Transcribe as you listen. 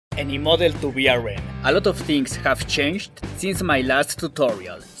any model to VRM. A lot of things have changed since my last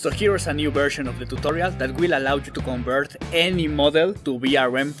tutorial, so here's a new version of the tutorial that will allow you to convert any model to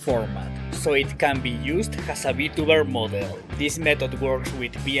VRM format, so it can be used as a vTuber model. This method works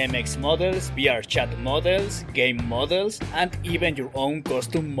with PMX models, VRChat models, game models, and even your own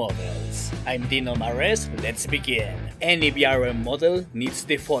custom models. I'm Dino Mares, let's begin. Any VRM model needs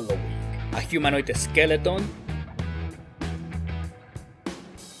the following: a humanoid skeleton,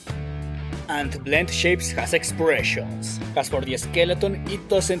 and blend shapes has expressions. As for the skeleton, it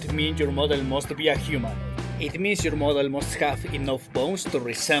doesn't mean your model must be a humanoid. It means your model must have enough bones to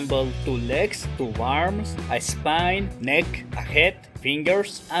resemble 2 legs, 2 arms, a spine, neck, a head,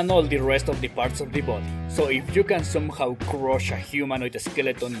 fingers, and all the rest of the parts of the body. So if you can somehow crush a humanoid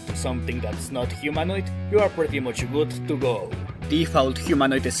skeleton into something that's not humanoid, you are pretty much good to go. Default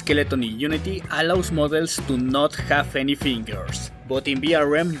humanoid skeleton in Unity allows models to not have any fingers, but in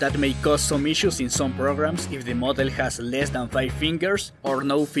VRM that may cause some issues in some programs if the model has less than 5 fingers or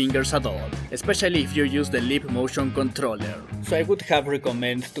no fingers at all, especially if you use the lip motion controller. So I would have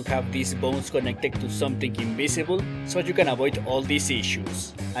recommended to have these bones connected to something invisible so you can avoid all these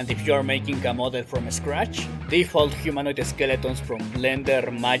issues. And if you are making a model from scratch, default humanoid skeletons from Blender,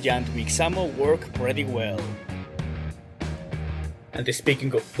 Maya and Mixamo work pretty well. And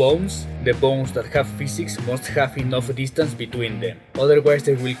speaking of bones, the bones that have physics must have enough distance between them, otherwise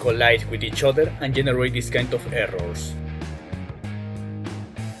they will collide with each other and generate this kind of errors.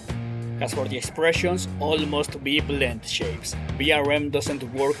 As for the expressions, all must be blend shapes. VRM doesn't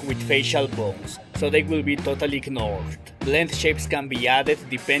work with facial bones, so they will be totally ignored. Blend shapes can be added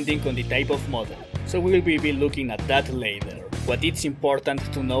depending on the type of model, so we will be looking at that later. What it's important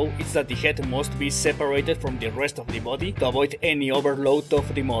to know is that the head must be separated from the rest of the body to avoid any overload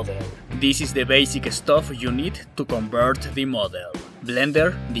of the model. This is the basic stuff you need to convert the model: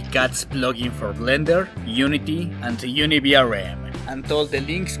 Blender, the CATS plugin for Blender, Unity, and uniVRM. And all the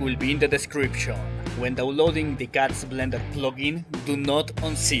links will be in the description. When downloading the CATS Blender plugin, do not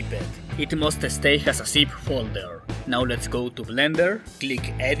unzip it. It must stay as a zip folder. Now let's go to Blender,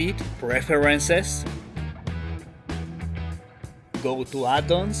 click Edit, Preferences, go to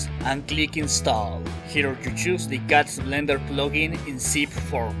Add-ons and click Install. Here you choose the CATS Blender plugin in zip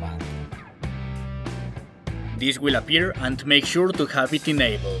format. This will appear and make sure to have it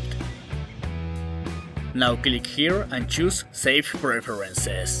enabled. Now click here and choose Save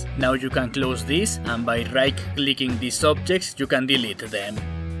Preferences. Now you can close this, and by right-clicking these objects you can delete them.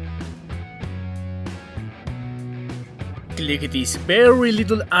 Click this very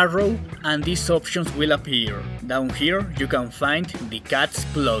little arrow and these options will appear. Down here you can find the CATS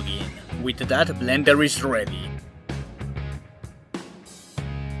plugin. With that, Blender is ready.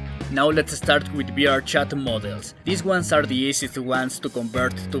 Now let's start with VRChat models. These ones are the easiest ones to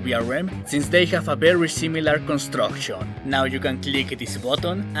convert to VRM since they have a very similar construction. Now you can click this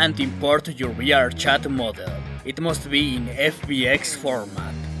button and import your VRChat model. It must be in FBX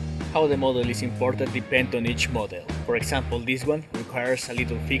format. How the model is imported depends on each model. For example, this one requires a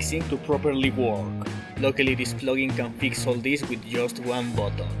little fixing to properly work. Luckily this plugin can fix all this with just one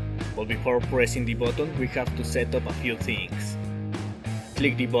button. But before pressing the button we have to set up a few things.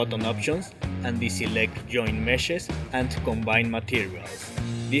 Click the button options and deselect Join Meshes and Combine Materials.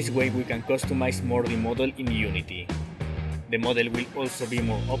 This way we can customize more the model in Unity. The model will also be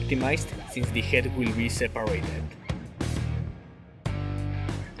more optimized since the head will be separated.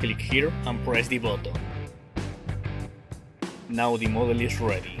 Click here and press the button. Now the model is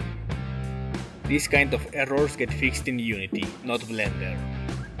ready. These kind of errors get fixed in Unity, not Blender.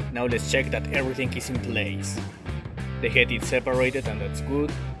 Now let's check that everything is in place. The head is separated and that's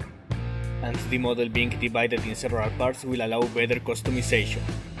good, and the model being divided in several parts will allow better customization.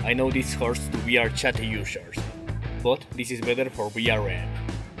 I know this hurts to VRChat users, but this is better for VRM.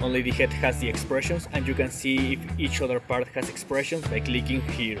 Only the head has the expressions and you can see if each other part has expressions by clicking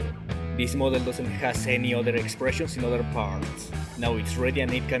here. This model doesn't have any other expressions in other parts. Now it's ready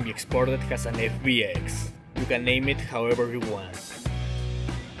and it can be exported as an FBX. You can name it however you want.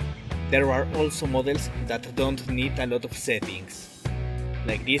 There are also models that don't need a lot of settings,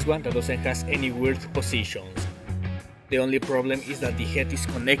 like this one that doesn't have any weird positions. The only problem is that the head is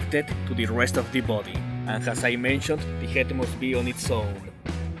connected to the rest of the body, and as I mentioned, the head must be on its own.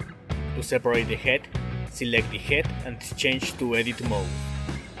 To separate the head, select the head and change to edit mode.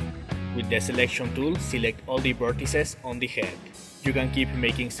 With the selection tool, select all the vertices on the head. You can keep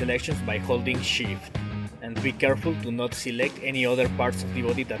making selections by holding Shift. And be careful to not select any other parts of the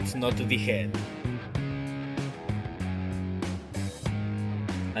body that's not the head.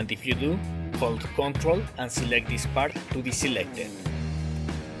 And if you do, hold Ctrl and select this part to deselect it.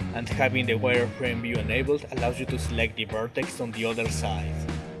 and having the wireframe view enabled allows you to select the vertex on the other side.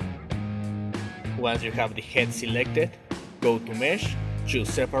 Once you have the head selected, go to Mesh, choose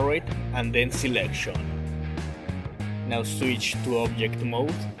Separate and then Selection. Now switch to Object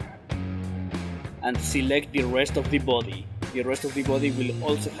Mode and select the rest of the body. The rest of the body will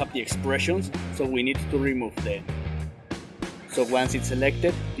also have the expressions, so we need to remove them. So once it's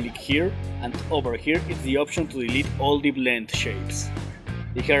selected, click here, and over here is the option to delete all the blend shapes.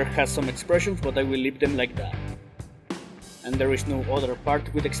 The hair has some expressions, but I will leave them like that. And there is no other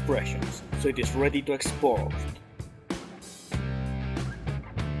part with expressions, so it is ready to export.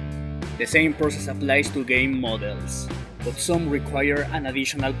 The same process applies to game models, but some require an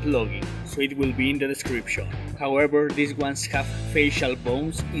additional plugin, so it will be in the description. However, these ones have facial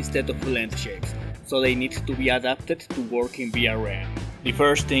bones instead of blend shapes, so they need to be adapted to work in VRM. The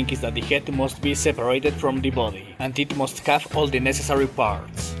first thing is that the head must be separated from the body, and it must have all the necessary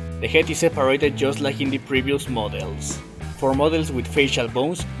parts. The head is separated just like in the previous models. For models with facial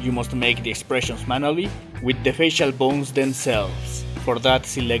bones, you must make the expressions manually with the facial bones themselves. For that,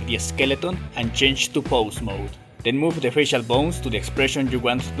 select the skeleton and change to pose mode. Then move the facial bones to the expression you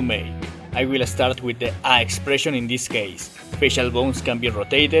want to make. I will start with the A expression in this case. Facial bones can be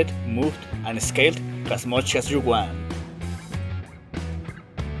rotated, moved and scaled as much as you want.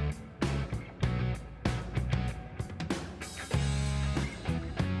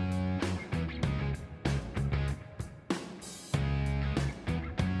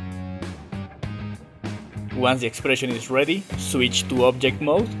 Once the expression is ready, switch to Object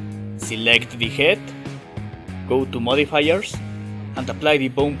Mode, select the head, go to Modifiers, and apply the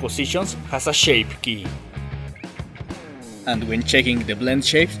bone positions as a shape key. And when checking the blend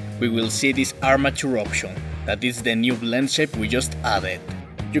shapes, we will see this armature option, that is the new blend shape we just added.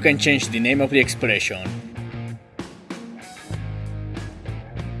 You can change the name of the expression.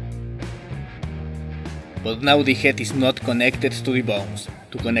 But now the head is not connected to the bones.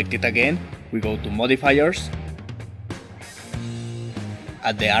 To connect it again, we go to Modifiers,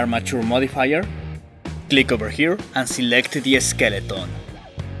 add the Armature modifier, click over here and select the skeleton.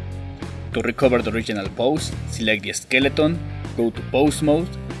 To recover the original pose, select the skeleton, go to Pose Mode,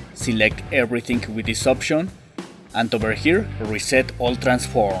 select everything with this option, and over here reset all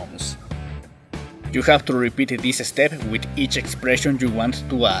transforms. You have to repeat this step with each expression you want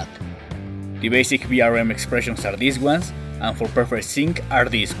to add. The basic VRM expressions are these ones, and for perfect sync are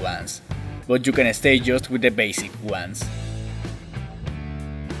these ones, but you can stay just with the basic ones.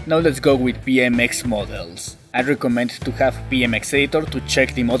 Now let's go with PMX models. I recommend to have PMXeditor to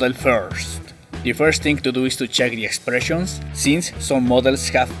check the model first. The first thing to do is to check the expressions, since some models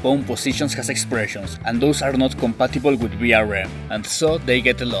have bone positions as expressions, and those are not compatible with VRM, and so they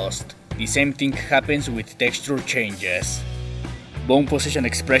get lost. The same thing happens with texture changes. Bone position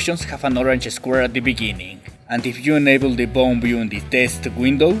expressions have an orange square at the beginning, and if you enable the bone view in the test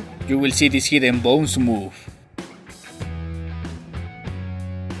window, you will see these hidden bones move.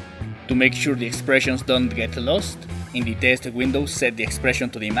 To make sure the expressions don't get lost, in the test window set the expression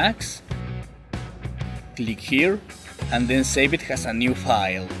to the max, click here, and then save it as a new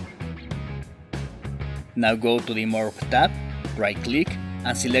file. Now go to the Morph tab, right click,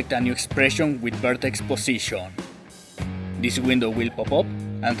 and select a new expression with vertex position. This window will pop up,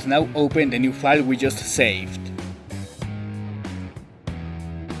 and now open the new file we just saved.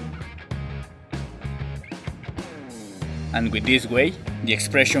 And with this way, the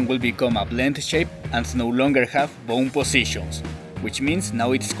expression will become a blend shape and no longer have bone positions, which means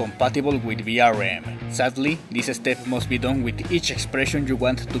now it's compatible with VRM. Sadly, this step must be done with each expression you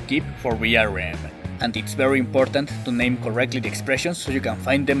want to keep for VRM, and it's very important to name correctly the expressions so you can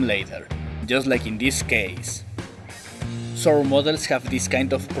find them later, just like in this case. Some models have this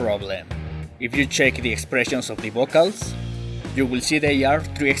kind of problem. If you check the expressions of the vocals, you will see they are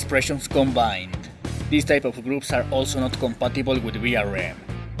 3 expressions combined. These type of groups are also not compatible with VRM.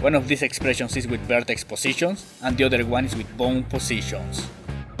 One of these expressions is with vertex positions, and the other one is with bone positions.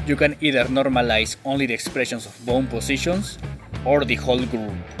 You can either normalize only the expressions of bone positions, or the whole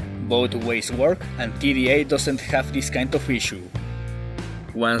group. Both ways work, and TDA doesn't have this kind of issue.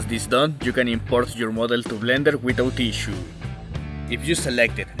 Once this done, you can import your model to Blender without issue. If you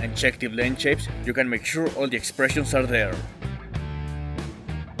select it and check the blend shapes, you can make sure all the expressions are there.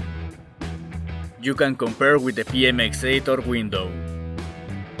 You can compare with the PMXeditor window.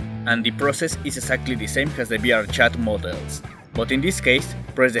 And the process is exactly the same as the VRChat models, but in this case,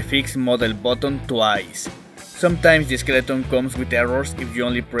 press the Fix Model button twice. Sometimes the skeleton comes with errors if you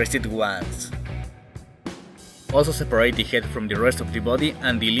only press it once. Also separate the head from the rest of the body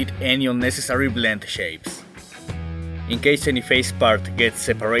and delete any unnecessary blend shapes. In case any face part gets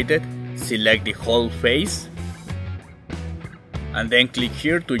separated, select the whole face and then click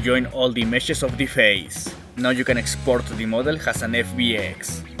here to join all the meshes of the face. Now you can export the model as an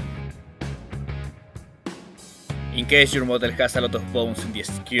FBX. In case your model has a lot of bones in the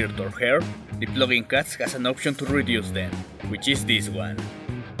skirt or hair, the plugin Cuts has an option to reduce them, which is this one.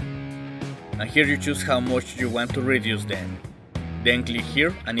 And here you choose how much you want to reduce them. Then click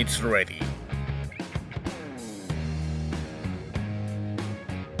here and it's ready.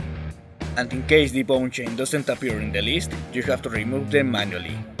 And in case the bone chain doesn't appear in the list, you have to remove them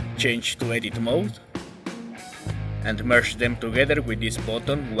manually. Change to edit mode and merge them together with this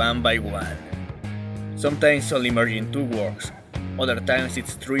button one by one. Sometimes only merging 2 works, other times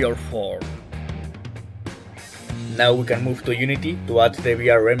it's 3 or 4. Now we can move to Unity to add the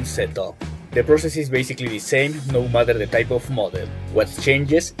VRM setup. The process is basically the same no matter the type of model. What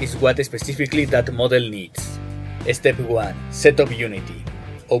changes is what specifically that model needs. Step 1. Set up Unity.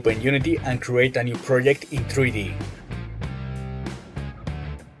 Open Unity and create a new project in 3D.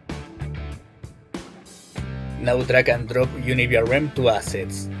 Now drag and drop uniVRM to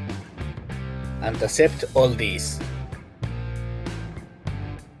assets and accept all these.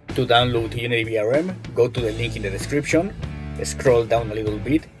 To download uniVRM, go to the link in the description, scroll down a little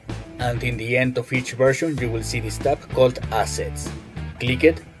bit, and in the end of each version you will see this tab called Assets. Click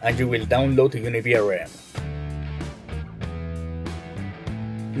it and you will download uniVRM.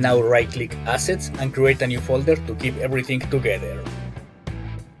 Now right click Assets and create a new folder to keep everything together.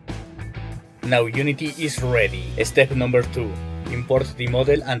 Now Unity is ready. Step number 2. Import the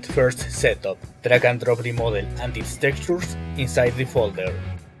model and first setup. Drag and drop the model and its textures inside the folder.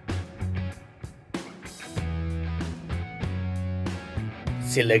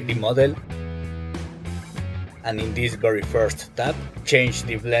 Select the model and in this very first tab, change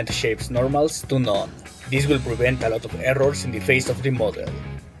the blend shapes normals to none. This will prevent a lot of errors in the face of the model.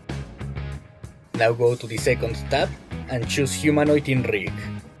 Now go to the second tab and choose Humanoid in Rig.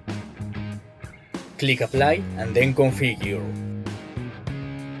 Click Apply and then Configure.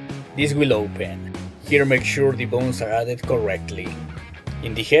 This will open. Here make sure the bones are added correctly.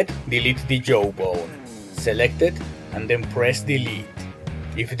 In the head, delete the jaw bone. Select it and then press Delete.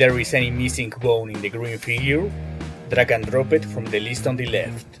 If there is any missing bone in the green figure, drag and drop it from the list on the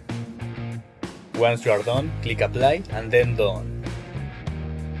left. Once you are done, click Apply and then Done.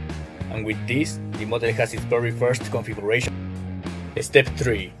 And with this, the model has its very first configuration. Step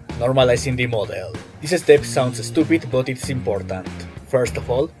 3. Normalizing the model. This step sounds stupid, but it's important. First of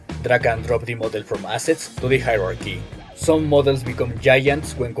all, drag and drop the model from assets to the hierarchy. Some models become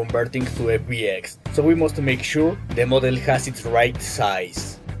giants when converting to FBX, so we must make sure the model has its right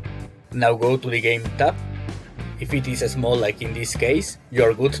size. Now go to the Game tab. If it is small like in this case, you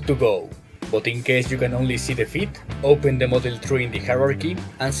are good to go. But in case you can only see the feet, open the model tree in the hierarchy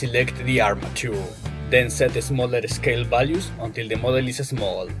and select the armature. Then set the smaller scale values until the model is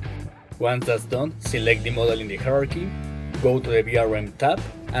small. Once that's done, select the model in the hierarchy, go to the VRM tab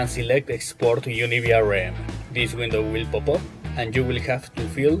and select Export uniVRM. This window will pop up and you will have to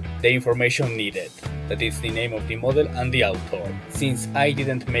fill the information needed, that is the name of the model and the author. Since I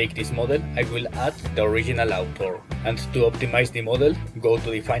didn't make this model, I will add the original author. And to optimize the model, go to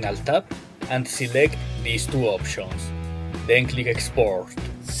the Final tab and select these 2 options. Then click Export.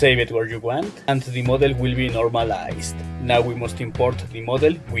 Save it where you want and the model will be normalized. Now we must import the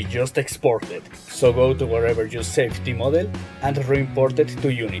model we just exported. So go to wherever you saved the model and re-import it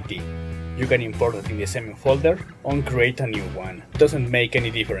to Unity. You can import it in the same folder or create a new one. Doesn't make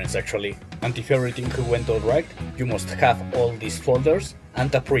any difference actually. And if everything went alright, you must have all these folders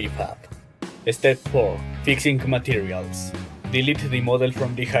and a prefab. Step 4. Fixing materials. Delete the model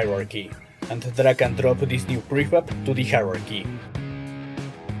from the hierarchy and drag and drop this new prefab to the hierarchy.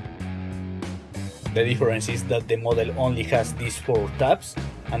 The difference is that the model only has these 4 tabs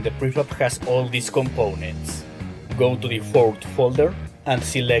and the prefab has all these components. Go to the 4th folder and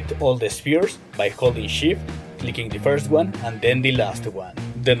select all the spheres by holding Shift, clicking the first one and then the last one.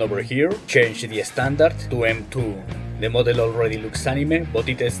 Then over here, change the standard to M2. The model already looks anime, but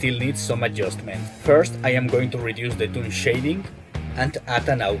it still needs some adjustment. First, I am going to reduce the toon shading and add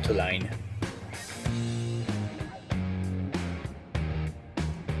an outline.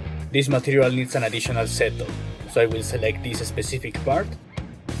 This material needs an additional setup, so I will select this specific part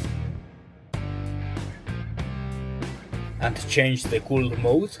and change the cool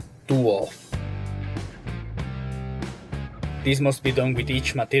mode to off. This must be done with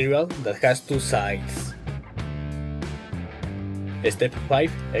each material that has 2 sides. Step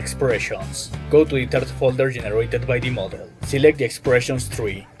 5. Expressions. Go to the 3rd folder generated by the model. Select the expressions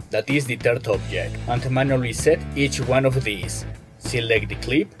tree. that is the third object, and manually set each one of these. Select the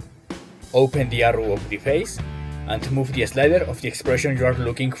clip, open the arrow of the face, and move the slider of the expression you are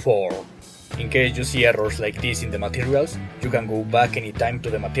looking for. In case you see errors like this in the materials, you can go back anytime to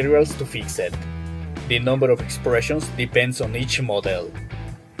the materials to fix it. The number of expressions depends on each model,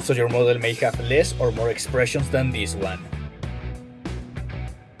 so your model may have less or more expressions than this one.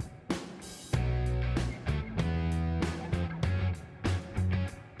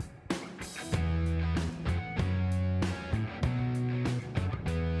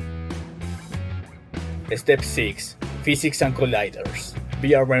 Step 6. Physics and colliders.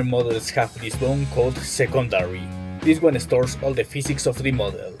 VRM models have this bone called secondary. This one stores all the physics of the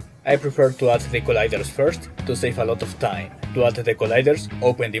model. I prefer to add the colliders first to save a lot of time. To add the colliders,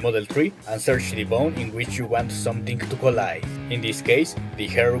 open the model tree and search the bone in which you want something to collide. In this case, the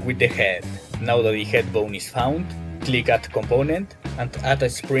hair with the head. Now that the head bone is found, click Add Component and add a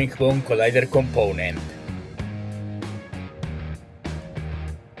spring bone collider component.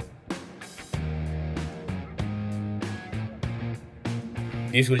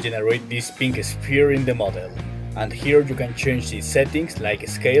 This will generate this pink sphere in the model, and here you can change the settings like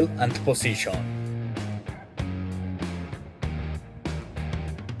scale and position.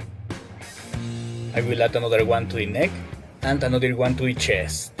 I will add another one to the neck and another one to the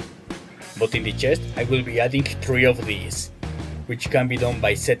chest. But in the chest I will be adding 3 of these, which can be done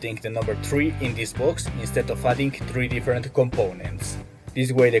by setting the number 3 in this box instead of adding 3 different components.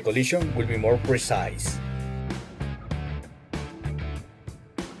 This way the collision will be more precise.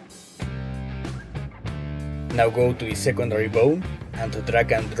 Now go to the secondary bone and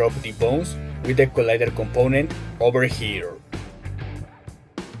drag and drop the bones with the collider component over here.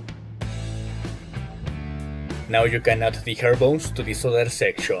 Now you can add the hair bones to this other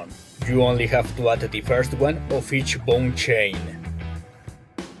section. You only have to add the first one of each bone chain.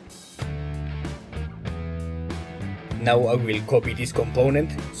 Now I will copy this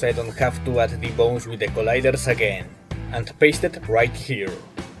component so I don't have to add the bones with the colliders again, and paste it right here.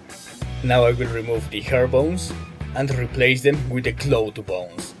 Now I will remove the hair bones and replace them with the cloth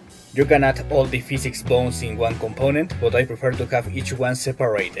bones. You can add all the physics bones in one component, but I prefer to have each one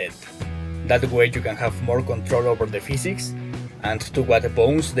separated. That way you can have more control over the physics and to what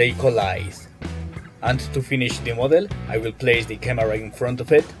bones they collide. And to finish the model, I will place the camera in front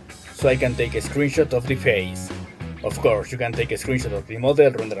of it so I can take a screenshot of the face. Of course, you can take a screenshot of the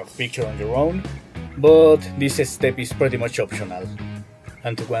model, render a picture on your own, but this step is pretty much optional.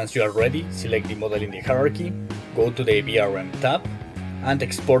 And once you are ready, select the model in the hierarchy, go to the VRM tab, and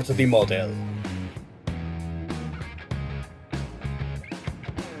export the model.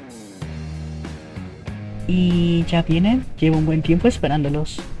 Y ya vienen, llevo un buen tiempo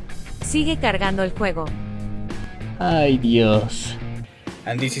esperándolos. Sigue cargando el juego. Ay Dios.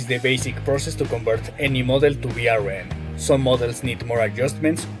 And this is the basic process to convert any model to VRM. Some models need more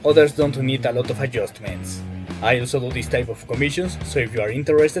adjustments, others don't need a lot of adjustments. I also do this type of commissions, so if you are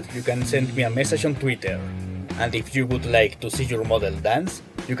interested you can send me a message on Twitter. And if you would like to see your model dance,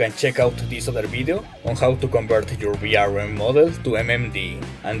 you can check out this other video on how to convert your VRM model to MMD.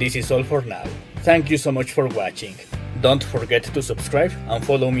 And this is all for now. Thank you so much for watching. Don't forget to subscribe and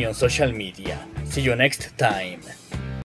follow me on social media. See you next time.